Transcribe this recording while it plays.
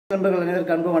நண்பர்கள்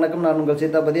அனைவருக்கும் அன்பு வணக்கம். நான் உங்கள்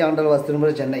சீதாபதி, ஆண்டல்வாஸ்,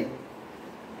 திருமுறை, சென்னை.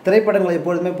 திரைப்படங்கள்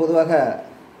எப்பொழுதுமே பொதுவாக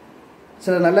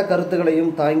சில நல்ல கருத்துக்களையும்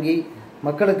தாங்கி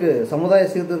மக்களுக்கு சமுதாய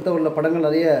சீர்திருத்த உள்ள படங்கள்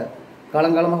நிறைய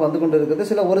காலங்காலமாக வந்து கொண்டு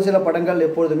இருக்குது. ஒரு சில படங்கள்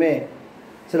எப்பொழுதுமே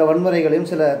சில வன்முறைகளையும்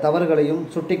சில தவறுகளையும்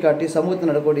சுட்டிக்காட்டி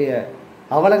சமூகத்தில் நடக்கக்கூடிய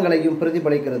அவலங்களையும்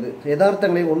பிரதிபலிக்கிறது.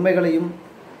 யதார்த்தங்களையும் உண்மைகளையும்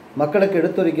மக்களுக்கு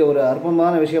எடுத்துரைக்க ஒரு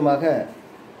அற்புதமான விஷயமாக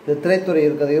இந்த திரைத்துறை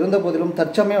இருக்கிறது. இருந்த போதிலும்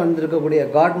தற்சமயம் வந்திருக்கக்கூடிய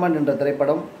காட்மேன் என்ற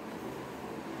திரைப்படம்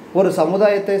ஒரு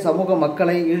சமுதாயத்தை சமூக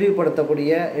மக்களை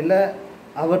இழிவுபடுத்தக்கூடிய இல்லை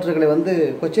அவற்றுகளை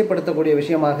கொச்சைப்படுத்தக்கூடிய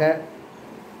விஷயமாக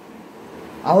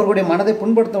அவர்களுடைய மனதை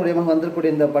புண்படுத்த முடியாமல்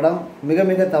வந்திருக்கக்கூடிய இந்த படம் மிக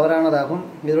மிக தவறானதாகும்.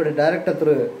 இதனுடைய டைரக்டர்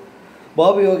திரு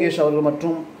பாபு யோகேஷ் அவர்கள்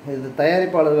மற்றும் இது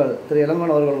தயாரிப்பாளர்கள் திரு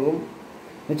இளங்கோன் அவர்களும்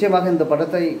நிச்சயமாக இந்த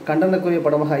படத்தை கண்டனக்குரிய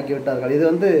படமாக ஆக்கிவிட்டார்கள்.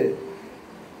 இது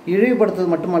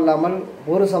இழிவுபடுத்துவது மட்டுமல்லாமல்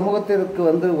ஒரு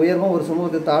சமூகத்திற்கு உயர்வும் ஒரு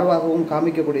சமூகத்தை தாழ்வாகவும்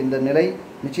காமிக்கக்கூடிய இந்த நிலை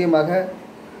நிச்சயமாக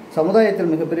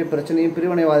சமுதாயத்தில் மிகப்பெரிய பிரச்சனையும்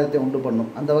பிரிவினைவாதத்தை உண்டு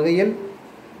பண்ணும். அந்த வகையில்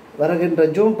வருகின்ற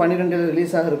ஜூன் 12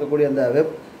 ரிலீஸாக இருக்கக்கூடிய அந்த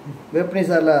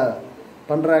வெப்னிசாரில்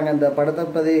பண்ணுறாங்க. இந்த படத்தை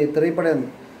பற்றி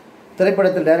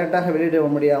திரைப்படத்தில் டைரெக்டாக வெளியிட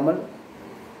முடியாமல்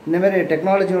இந்தமாரி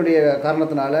டெக்னாலஜியுடைய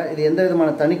காரணத்தினால இது எந்த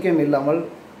விதமான தணிக்கையும் இல்லாமல்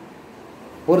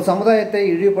ஒரு சமுதாயத்தை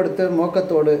இழிவுபடுத்தும்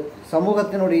நோக்கத்தோடு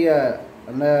சமூகத்தினுடைய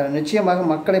நிச்சயமாக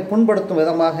மக்களை புண்படுத்தும்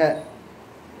விதமாக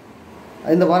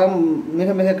இந்த படம்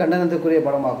மிக மிக கண்டனத்துக்குரிய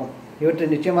படமாகும். இவற்றை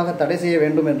நிச்சயமாக தடை செய்ய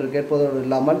வேண்டும் என்று கேட்பதோடு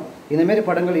இல்லாமல் இந்தமாரி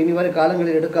படங்கள் இனிவரும்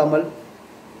காலங்களில் எடுக்காமல்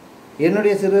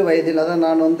என்னுடைய சிறு வயதில்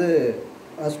நான்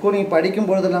ஸ்கூலிங் படிக்கும்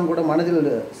பொழுதெல்லாம் கூட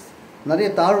மனதில் நிறைய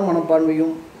தாழ்வு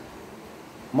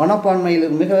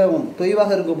மனப்பான்மையில் மிகவும்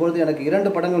தொய்வாக இருக்கும் பொழுது எனக்கு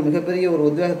 2 படங்கள் மிகப்பெரிய ஒரு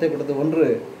உத்வேகத்தை கொடுத்தது. ஒன்று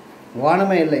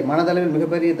வானமே இல்லை, மனதளவில்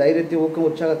மிகப்பெரிய தைரியத்தையும் ஊக்கம்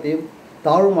உற்சாகத்தையும்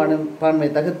தாழ்வு மனப்பான்மை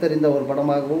தகுத்தறிந்த ஒரு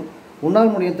படமாகவும்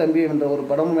உன்னால் முடியும் தம்பி என்ற ஒரு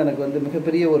படமும் எனக்கு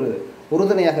மிகப்பெரிய ஒரு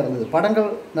உறுதுணையாக இருந்தது.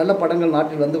 நல்ல படங்கள்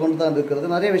நாட்டில் வந்து கொண்டு தான் இருக்கிறது.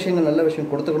 நிறைய விஷயங்கள் நல்ல விஷயம்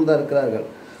கொடுத்து கொண்டு தான் இருக்கிறார்கள்.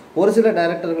 ஒரு சில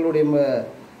டைரக்டர்களுடைய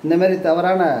இந்தமாரி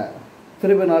தவறான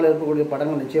திரும்பினால் இருக்கக்கூடிய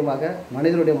படங்கள் நிச்சயமாக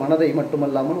மனிதனுடைய மனதை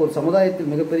மட்டுமல்லாமல் ஒரு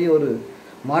சமுதாயத்தில் மிகப்பெரிய ஒரு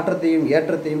மாற்றத்தையும்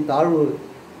ஏற்றத்தையும் தாழ்வு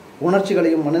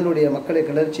உணர்ச்சிகளையும் மனிதனுடைய மக்களை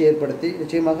கிளர்ச்சி ஏற்படுத்தி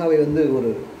நிச்சயமாக அவை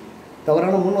ஒரு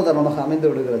தவறான முன்னுதாரணமாக அமைந்து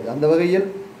விடுகிறது. அந்த வகையில்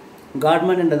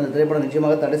காட்மேன் என்ற அந்த திரைப்படம்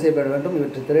நிச்சயமாக தடை செய்யப்பட வேண்டும்.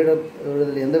 இவற்றை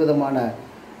திரையிடுவதில் எந்த விதமான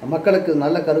மக்களுக்கு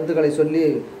நல்ல கருத்துக்களை சொல்லி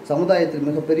சமுதாயத்தில்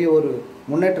மிகப்பெரிய ஒரு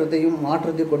முன்னேற்றத்தையும்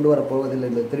மாற்றத்தையும் கொண்டு வரப்போவதில்லை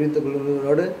என்று தெரிவித்துக்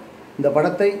கொள்வதோடு இந்த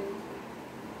படத்தை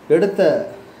எடுத்த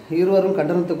இருவரும்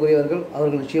கண்டனத்துக்குரியவர்கள்.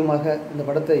 அவர்கள் நிச்சயமாக இந்த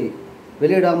படத்தை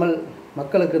வெளியிடாமல்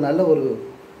மக்களுக்கு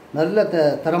நல்ல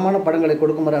தரமான படங்களை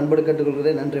கொடுக்குமாறு அன்போடு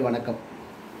கேட்டுக்கொள்கிறேன். நன்றி, வணக்கம்.